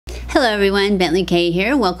Hello everyone, BentlyK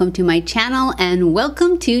here. Welcome to my channel and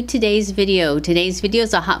welcome to today's video. Today's video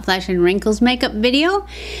is a hot flash and wrinkles makeup video,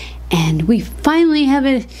 and we finally have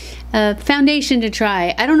a foundation to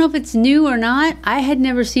try. I don't know if it's new or not. I had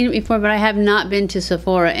never seen it before, but I have not been to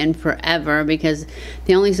Sephora in forever because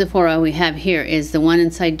the only Sephora we have here is the one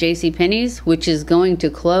inside JCPenney's, which is going to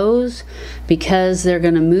close because they're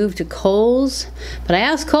going to move to Kohl's. But I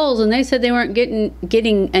asked Kohl's and they said they weren't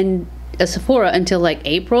getting a Sephora until like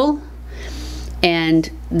April,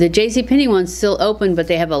 and the JCPenney one's still open, but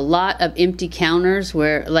they have a lot of empty counters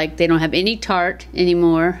where like they don't have any Tarte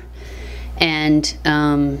anymore, and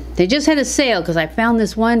they just had a sale because I found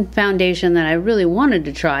this one foundation that I really wanted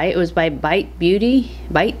to try. It was by Bite Beauty,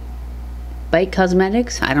 Bite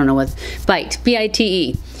Cosmetics, I don't know what, Bite,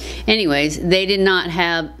 B-I-T-E. Anyways, they did not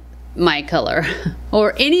have my color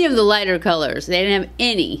or any of the lighter colors. They didn't have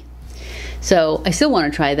any. So I still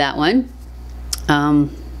want to try that one.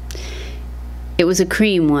 It was a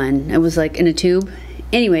cream one. It was like in a tube.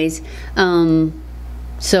 Anyways,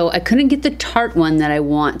 so I couldn't get the Tarte one that I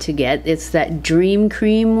want to get. It's that Dream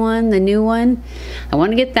Cream one, the new one. I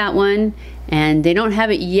want to get that one, and they don't have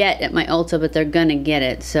it yet at my Ulta, but they're gonna get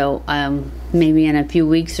it. So maybe in a few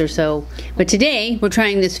weeks or so. But today we're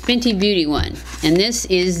trying this Fenty Beauty one, and this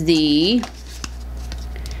is it's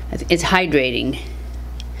hydrating.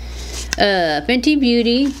 Fenty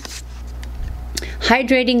Beauty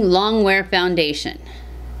Hydrating Longwear Foundation,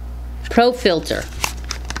 Pro Filt'r.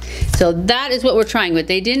 So that is what we're trying with.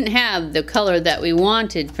 They didn't have the color that we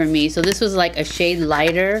wanted for me, so this was like a shade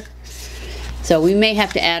lighter. So we may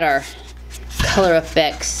have to add our color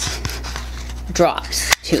effects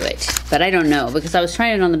drops to it, but I don't know because I was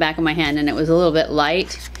trying it on the back of my hand and it was a little bit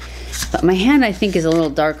light. But my hand I think is a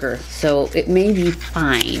little darker, so it may be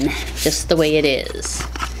fine just the way it is.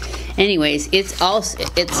 Anyways, it's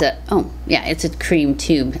a cream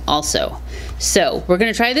tube also. So we're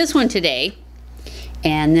gonna try this one today,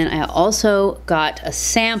 and then I also got a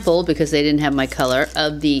sample because they didn't have my color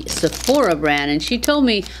of the Sephora brand, and she told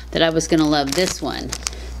me that I was gonna love this one.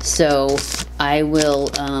 So I will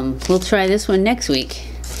we'll try this one next week,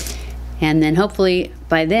 and then hopefully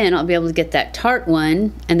by then I'll be able to get that Tarte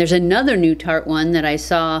one. And there's another new Tarte one that I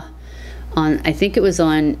saw on, I think it was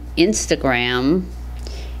on Instagram,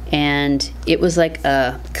 and it was like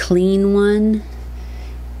a clean one,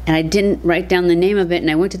 and I didn't write down the name of it,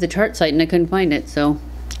 and I went to the Tarte site and I couldn't find it. So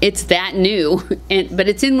it's that new, but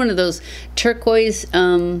it's in one of those turquoise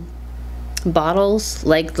bottles,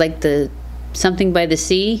 like the something by the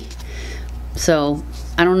sea. So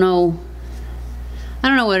I don't know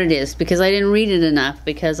what it is because I didn't read it enough,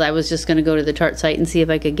 because I was just going to go to the Tarte site and see if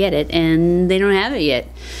I could get it, and they don't have it yet.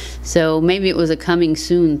 So maybe it was a coming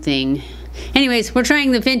soon thing. Anyways, we're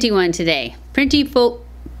trying the Fenty one today. Fenty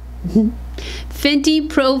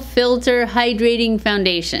Pro Filt'r Hydrating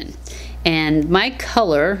Foundation. And my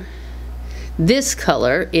color, this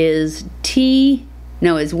color is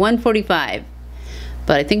it's 145.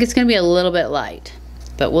 But I think it's going to be a little bit light.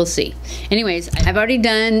 But we'll see. Anyways, I've already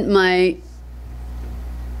done my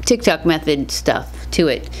TikTok method stuff to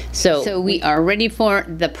it. So we are ready for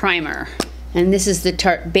the primer. And this is the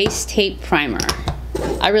Tarte Base Tape Primer.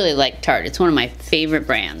 I really like Tarte. It's one of my favorite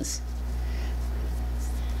brands.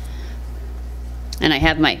 And I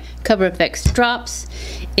have my Cover FX drops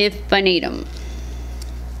if I need them.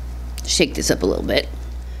 Shake this up a little bit.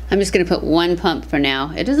 I'm just going to put one pump for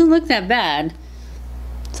now. It doesn't look that bad.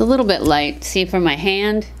 It's a little bit light. See, for my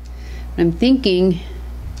hand, I'm thinking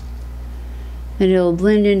that it'll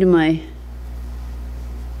blend into my...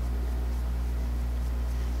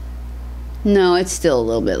 No, it's still a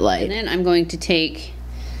little bit light. And then I'm going to take,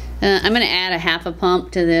 I'm going to add a half a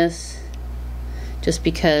pump to this, just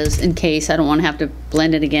because, in case I don't want to have to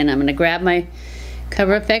blend it again. I'm going to grab my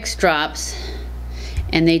Cover FX drops,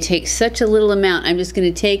 and they take such a little amount. I'm just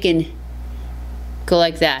going to take and go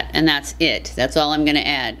like that, and that's it. That's all I'm going to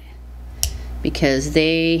add, because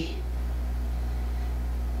they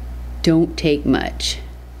don't take much.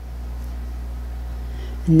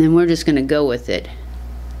 And then we're just going to go with it.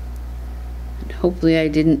 Hopefully I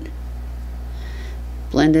didn't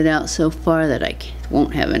blend it out so far that I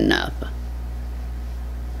won't have enough,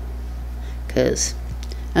 because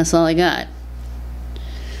that's all I got.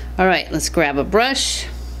 All right, let's grab a brush.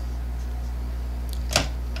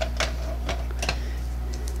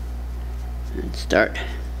 And start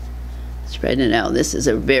spreading it out. This is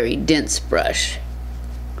a very dense brush.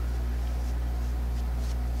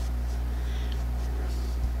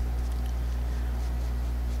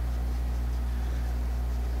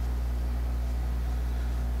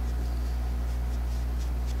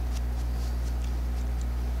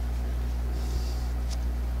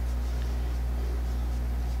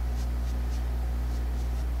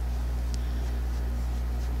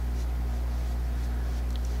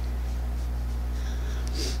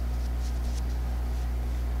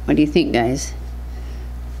 What do you think, guys?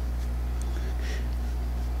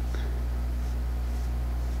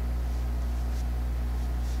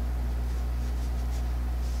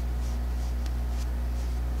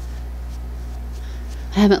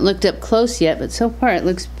 I haven't looked up close yet, but so far it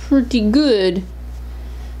looks pretty good.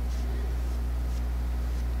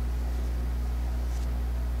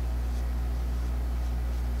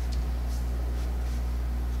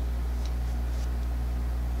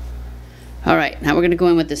 All right, now we're going to go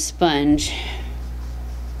in with the sponge,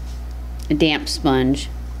 a damp sponge.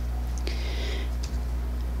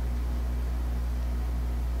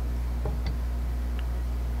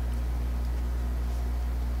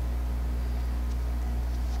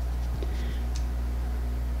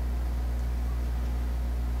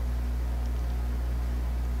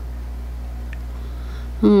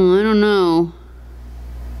 Oh, I don't know.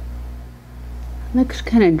 Looks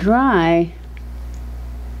kind of dry.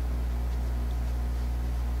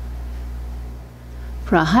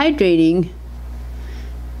 For a hydrating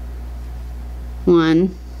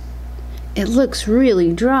one, it looks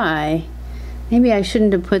really dry. Maybe I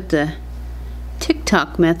shouldn't have put the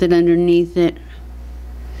TikTok method underneath it.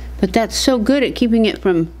 But that's so good at keeping it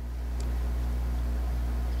from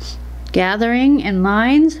gathering in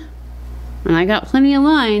lines. And I got plenty of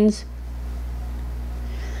lines.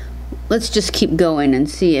 Let's just keep going and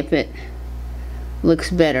see if it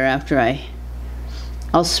looks better after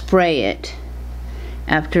I'll spray it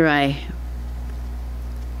after I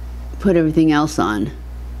put everything else on.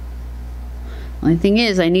 Only thing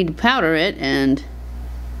is, I need to powder it, and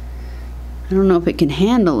I don't know if it can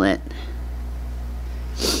handle it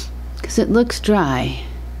because it looks dry.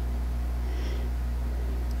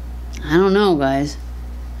 I don't know, guys.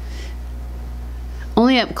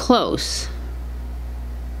 Only up close,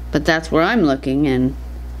 but that's where I'm looking, and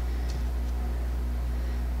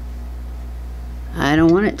I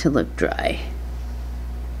don't want it to look dry.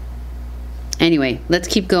 Anyway, let's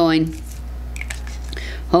keep going.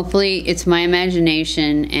 Hopefully it's my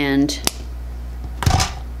imagination and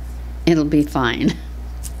it'll be fine.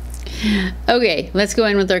 Okay, let's go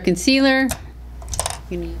in with our concealer.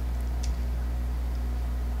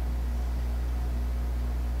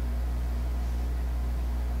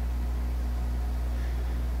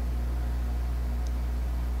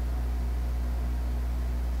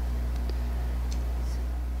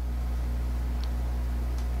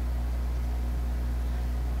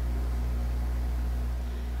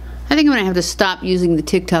 I think I'm gonna have to stop using the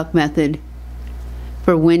TikTok method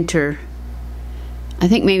for winter. I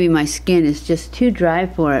think maybe my skin is just too dry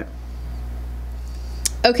for it.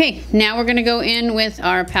 Okay, now we're gonna go in with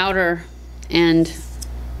our powder and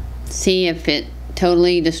see if it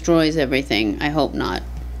totally destroys everything. I hope not.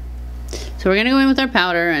 So we're gonna go in with our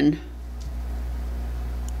powder and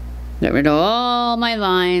get rid of all my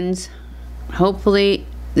lines. Hopefully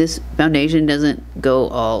this foundation doesn't go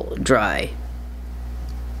all dry.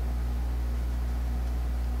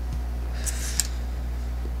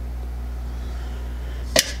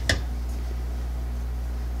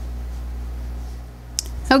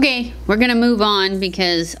 Okay, we're gonna move on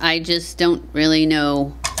because I just don't really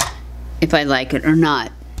know if I like it or not.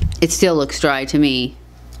 It still looks dry to me.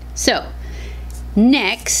 So,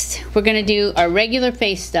 next, we're gonna do our regular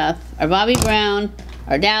face stuff, our Bobbi Brown,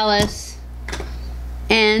 our Dallas,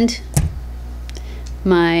 and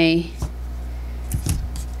my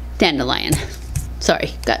Dandelion.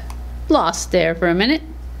 Sorry, got lost there for a minute.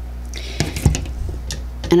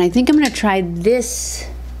 And I think I'm gonna try this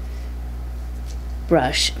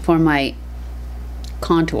brush for my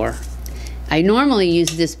contour. I normally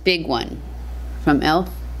use this big one from e.l.f.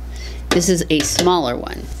 This is a smaller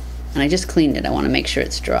one, and I just cleaned it. I want to make sure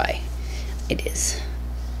it's dry. It is.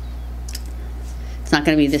 It's not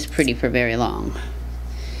going to be this pretty for very long.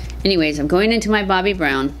 Anyways, I'm going into my Bobbi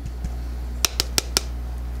Brown.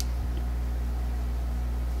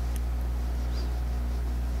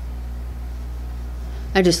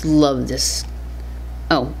 I just love this.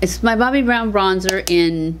 Oh, it's my Bobbi Brown bronzer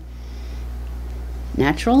in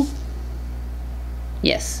Natural?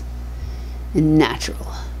 Yes, in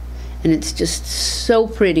Natural. And it's just so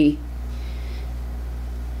pretty.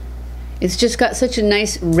 It's just got such a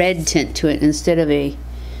nice red tint to it instead of a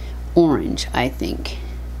orange, I think.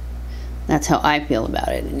 That's how I feel about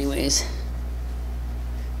it anyways.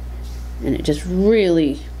 And it just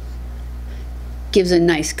really gives a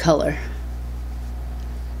nice color.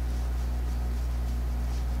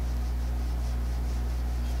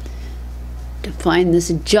 Define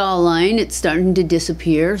this jawline. It's starting to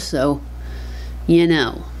disappear, so you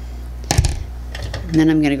know. And then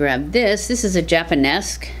I'm gonna grab this. This is a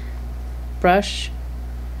Japanesque brush,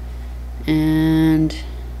 and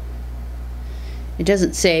It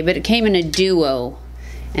doesn't say, but it came in a duo.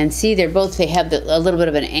 And see, they have a little bit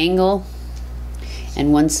of an angle.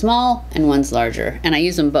 And one's small and one's larger. And I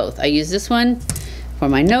use them both. I use this one for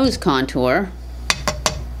my nose contour.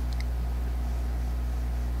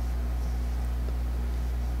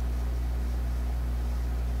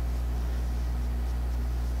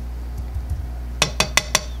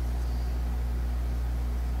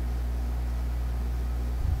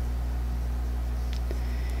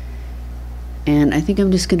 And I think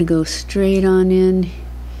I'm just going to go straight on in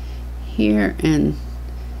here and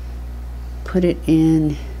put it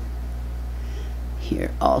in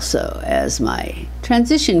here also as my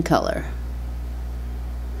transition color.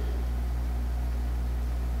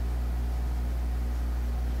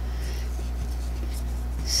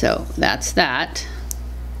 So that's that.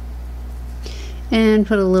 And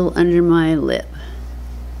put a little under my lip.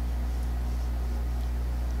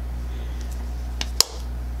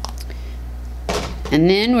 And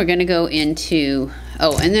then we're going to go into,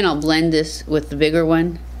 oh, and then I'll blend this with the bigger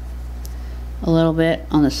one a little bit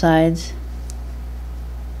on the sides.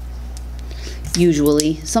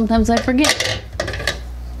 Usually. Sometimes I forget.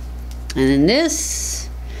 And then this,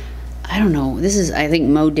 I don't know, this is, I think,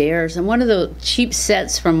 Modaire's. And one of the cheap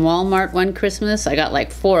sets from Walmart one Christmas. I got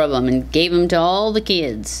like 4 of them and gave them to all the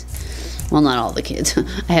kids. Well, not all the kids.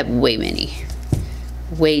 I have way many.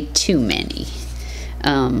 Way too many.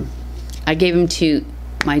 I gave them to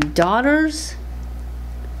my daughters,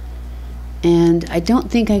 and I don't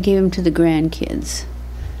think I gave them to the grandkids.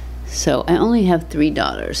 So I only have 3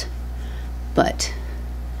 daughters, but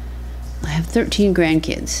I have 13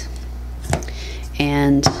 grandkids,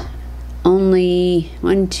 and only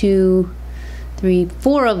 1, 2, 3,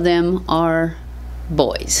 4 of them are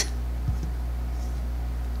boys,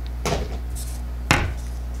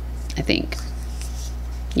 I think.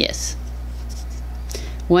 Yes.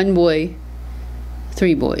 1 boy,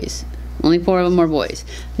 3 boys. Only 4 of them are boys.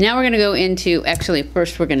 Now we're going to go into, actually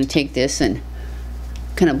first we're going to take this and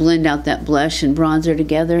kind of blend out that blush and bronzer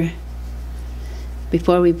together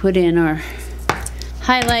before we put in our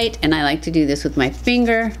highlight. And I like to do this with my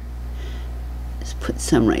finger. Just put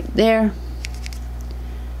some right there.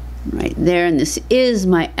 Right there. And this is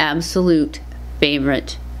my absolute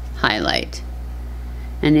favorite highlight.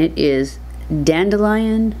 And it is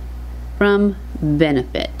Dandelion from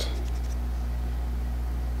Benefit.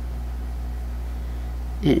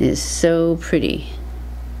 It is so pretty.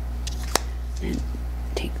 And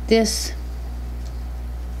take this,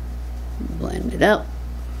 blend it up.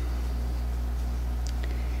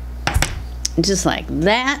 Just like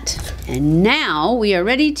that. And now we are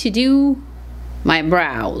ready to do my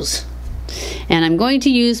brows. And I'm going to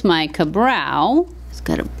use my Ka-Brow. Just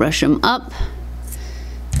gotta brush them up.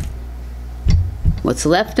 What's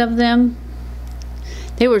left of them.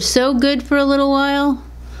 They were so good for a little while.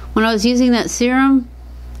 When I was using that serum,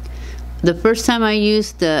 the first time I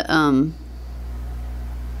used the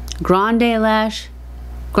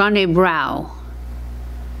Grande Brow,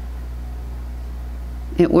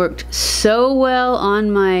 it worked so well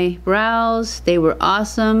on my brows. They were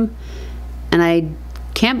awesome. And I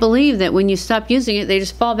can't believe that when you stop using it, they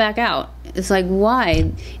just fall back out. It's like,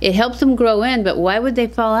 why? It helps them grow in, but why would they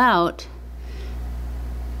fall out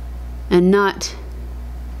and not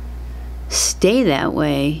stay that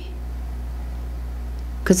way?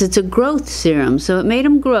 Because it's a growth serum, so it made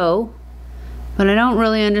them grow, but I don't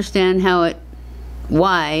really understand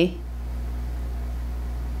why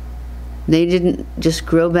they didn't just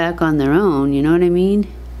grow back on their own, you know what I mean?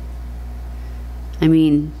 I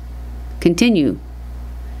mean, continue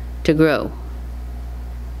to grow.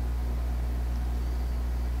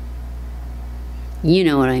 You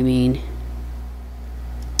know what I mean.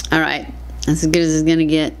 Alright, that's as good as it's gonna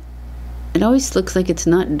get. It always looks like it's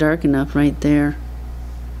not dark enough right there.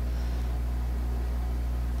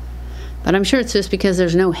 But I'm sure it's just because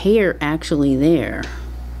there's no hair actually there.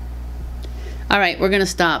 Alright, we're gonna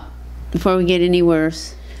stop before we get any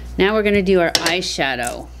worse. Now we're gonna do our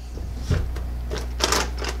eyeshadow.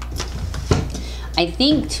 I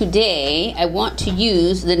think today I want to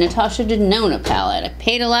use the Natasha Denona palette. I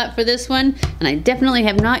paid a lot for this one, and I definitely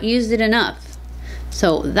have not used it enough.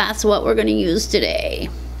 So that's what we're gonna use today.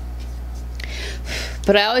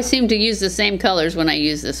 But I always seem to use the same colors when I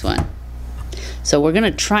use this one. So we're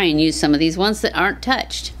gonna try and use some of these ones that aren't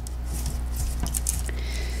touched.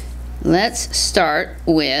 Let's start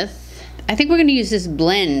with, I think we're gonna use this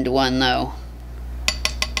blend one though.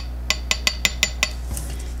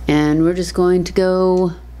 And we're just going to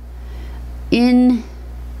go in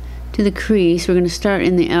to the crease. We're gonna start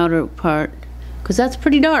in the outer part because that's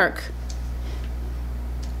pretty dark.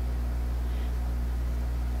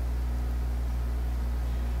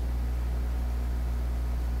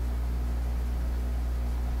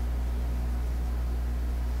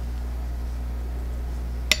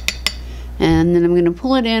 And then I'm going to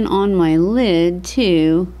pull it in on my lid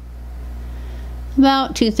too,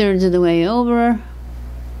 about 2/3 of the way over.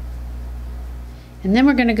 And then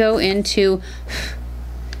we're going to go into,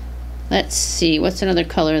 let's see, what's another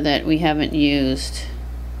color that we haven't used?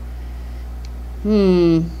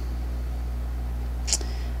 I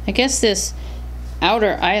guess this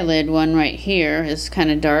outer eyelid one right here is kind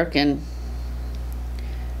of dark and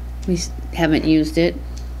we haven't used it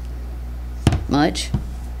much.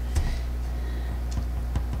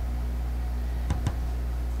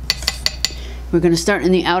 We're going to start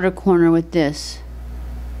in the outer corner with this.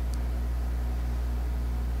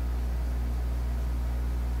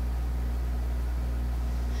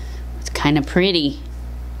 It's kind of pretty.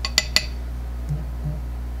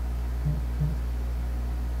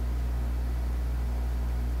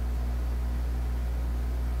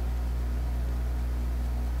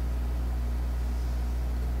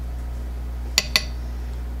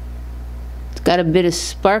 It's got a bit of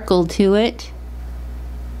sparkle to it.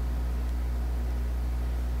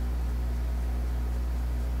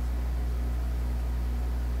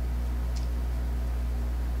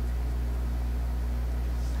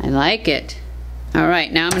 I like it. All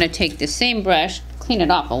right, now I'm going to take the same brush, clean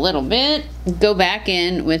it off a little bit, go back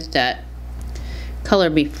in with that color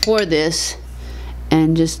before this,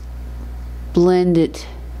 and just blend it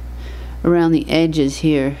around the edges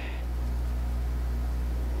here.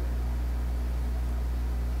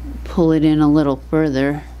 Pull it in a little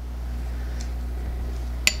further,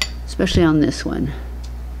 especially on this one.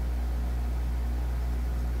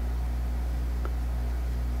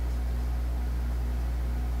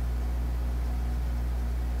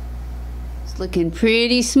 Looking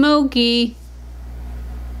pretty smoky,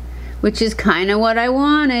 which is kind of what I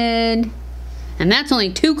wanted. And that's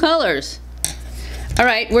only 2 colors. All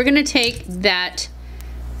right, we're gonna take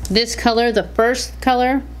this color, the first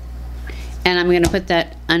color, and I'm gonna put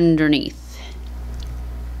that underneath.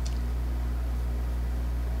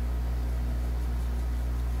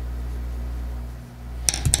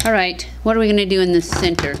 All right, what are we gonna do in the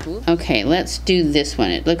center? Okay, let's do this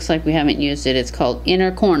one. It looks like we haven't used it. It's called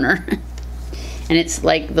Inner Corner. And it's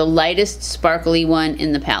like the lightest sparkly one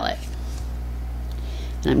in the palette.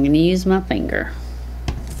 And I'm going to use my finger.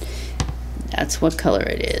 That's what color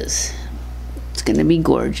it is. It's going to be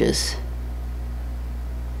gorgeous.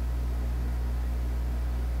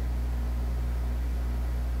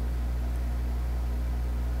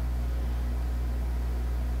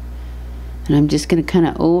 And I'm just going to kind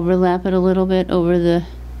of overlap it a little bit over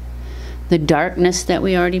the darkness that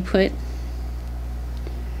we already put.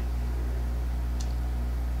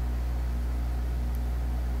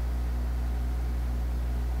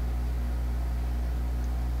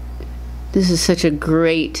 This is such a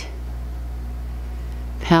great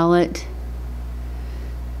palette,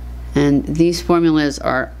 and these formulas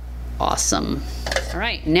are awesome. All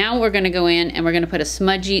right, now we're gonna go in and we're gonna put a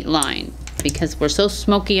smudgy line because we're so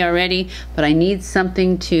smoky already, but I need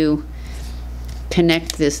something to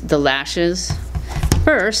connect the lashes.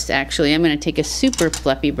 First, actually, I'm gonna take a super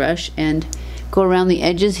fluffy brush and go around the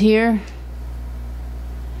edges here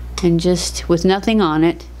and just, with nothing on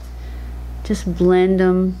it, just blend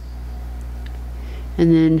them.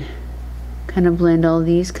 And then kind of blend all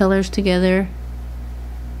these colors together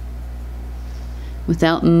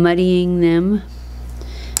without muddying them.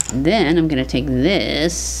 And then I'm going to take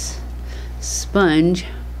this sponge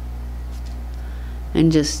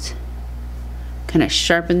and just kind of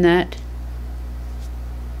sharpen that.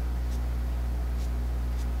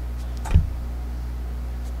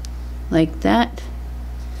 Like that.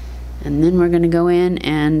 And then we're going to go in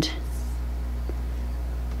and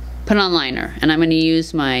put on liner, and I'm going to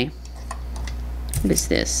use my, what is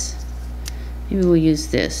this? Maybe we'll use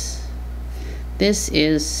this. This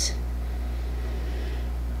is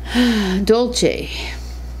Dolce.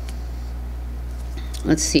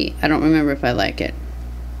 Let's see, I don't remember if I like it.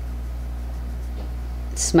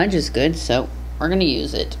 Smudge is good, so we're going to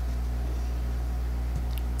use it.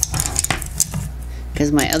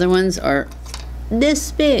 Because my other ones are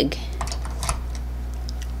this big.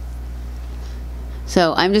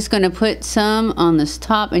 So I'm just going to put some on this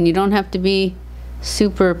top, and you don't have to be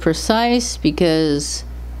super precise because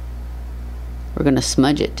we're going to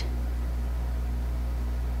smudge it.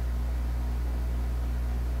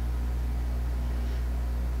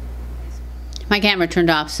 My camera turned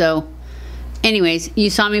off, so anyways, you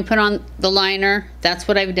saw me put on the liner. That's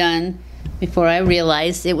what I've done before I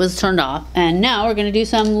realized it was turned off. And now we're going to do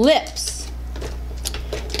some lips.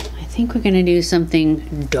 I think we're going to do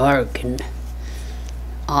something dark and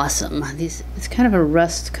awesome. It's kind of a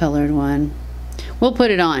rust colored one. We'll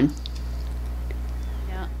put it on.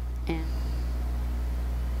 Yeah.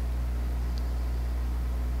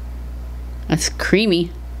 That's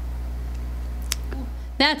creamy.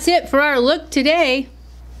 That's it for our look today.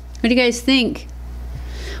 What do you guys think?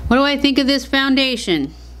 What do I think of this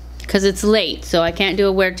foundation? Because it's late, so I can't do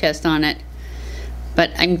a wear test on it.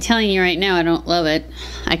 But I'm telling you right now, I don't love it.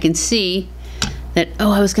 I can see that,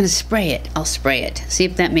 oh, I was gonna spray it. I'll spray it. See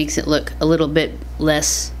if that makes it look a little bit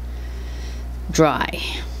less dry.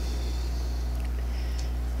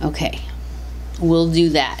 Okay, we'll do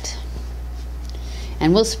that.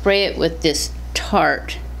 And we'll spray it with this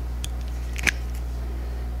Tarte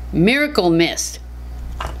Miracle Mist.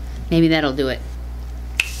 Maybe that'll do it.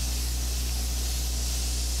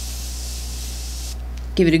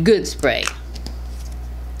 Give it a good spray.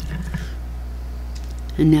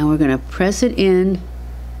 And now we're gonna press it in.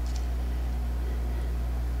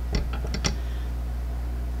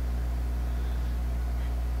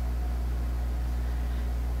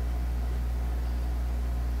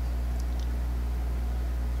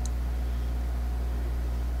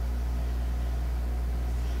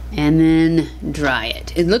 And then dry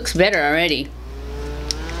it. It looks better already.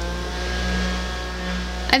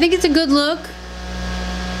 I think it's a good look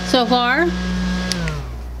so far.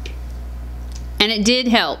 And it did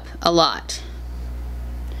help a lot.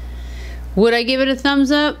 Would I give it a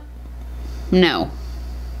thumbs up? No.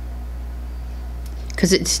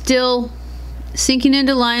 Because it's still sinking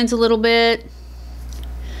into lines a little bit.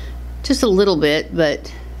 Just a little bit,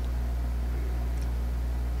 but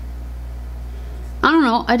I don't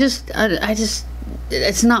know. I just,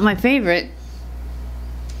 it's not my favorite.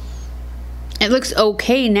 It looks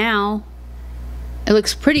okay now. It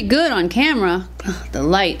looks pretty good on camera. Ugh, the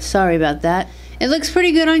light, sorry about that. It looks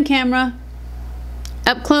pretty good on camera.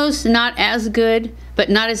 Up close, not as good, but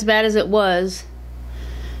not as bad as it was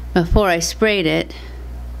before I sprayed it.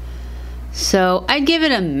 So I'd give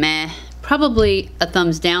it a meh. Probably a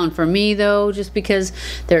thumbs down for me though, just because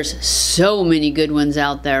there's so many good ones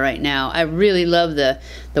out there right now. I really love the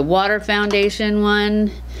water foundation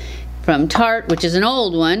one from Tarte, which is an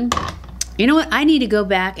old one. You know what? I need to go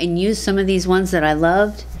back and use some of these ones that I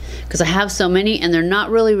loved, because I have so many and they're not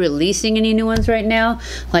really releasing any new ones right now.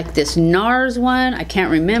 Like this NARS one, I can't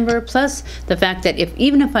remember. Plus the fact that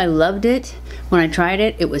even if I loved it when I tried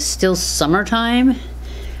it, it was still summertime.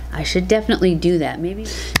 I should definitely do that maybe.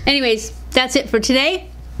 Anyways, that's it for today.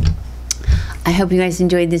 I hope you guys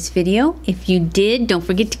enjoyed this video. If you did, don't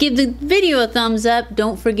forget to give the video a thumbs up.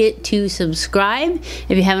 Don't forget to subscribe.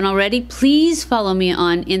 If you haven't already, please follow me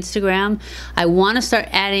on Instagram. I want to start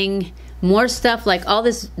adding more stuff, like all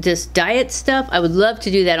this diet stuff. I would love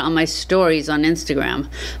to do that on my stories on Instagram,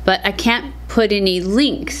 but I can't put any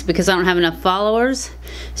links because I don't have enough followers.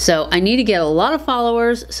 So I need to get a lot of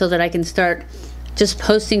followers so that I can start just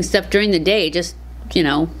posting stuff during the day, just, you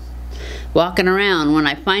know, walking around. When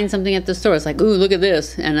I find something at the store, it's like, ooh, look at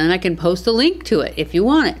this, and then I can post a link to it if you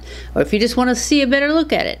want it, or if you just want to see a better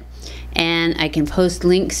look at it. And I can post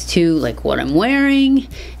links to like what I'm wearing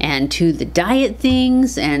and to the diet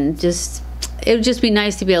things, and just, it would just be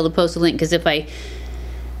nice to be able to post a link, because if I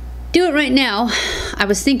do it right now, I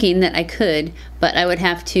was thinking that I could, but I would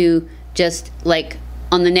have to just, like,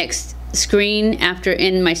 on the next screen after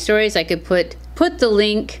in my stories, I could put the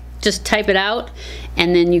link, just type it out,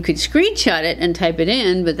 and then you could screenshot it and type it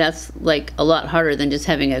in, but that's like a lot harder than just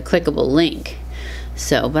having a clickable link.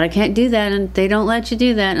 So, but I can't do that, and they don't let you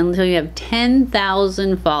do that until you have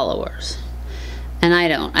 10,000 followers. And I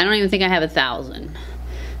don't even think I have 1,000.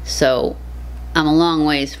 So I'm a long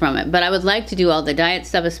ways from it. But I would like to do all the diet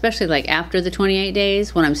stuff, especially like after the 28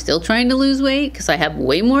 days when I'm still trying to lose weight, because I have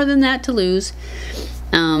way more than that to lose.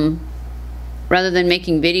 Rather than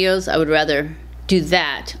making videos, I would rather do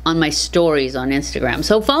that on my stories on Instagram.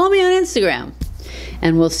 So follow me on Instagram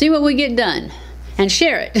and we'll see what we get done, and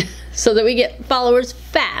share it so that we get followers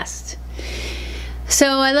fast. So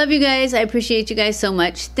I love you guys. I appreciate you guys so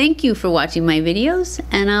much. Thank you for watching my videos,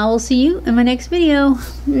 and I will see you in my next video.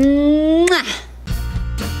 Mwah!